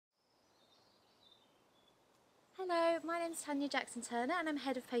Hello, my name is Tanya Jackson-Turner and I'm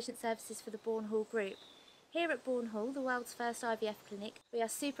Head of Patient Services for the Bourn Hall Group. Here at Bourn Hall, the world's first IVF clinic, we are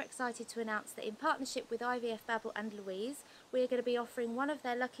super excited to announce that in partnership with IVF Babble and Louise, we are going to be offering one of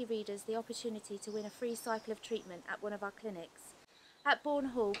their lucky readers the opportunity to win a free cycle of treatment at one of our clinics. At Bourn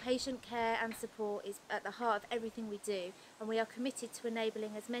Hall, patient care and support is at the heart of everything we do, and we are committed to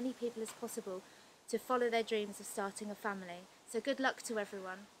enabling as many people as possible to follow their dreams of starting a family. So good luck to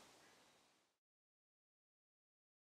everyone.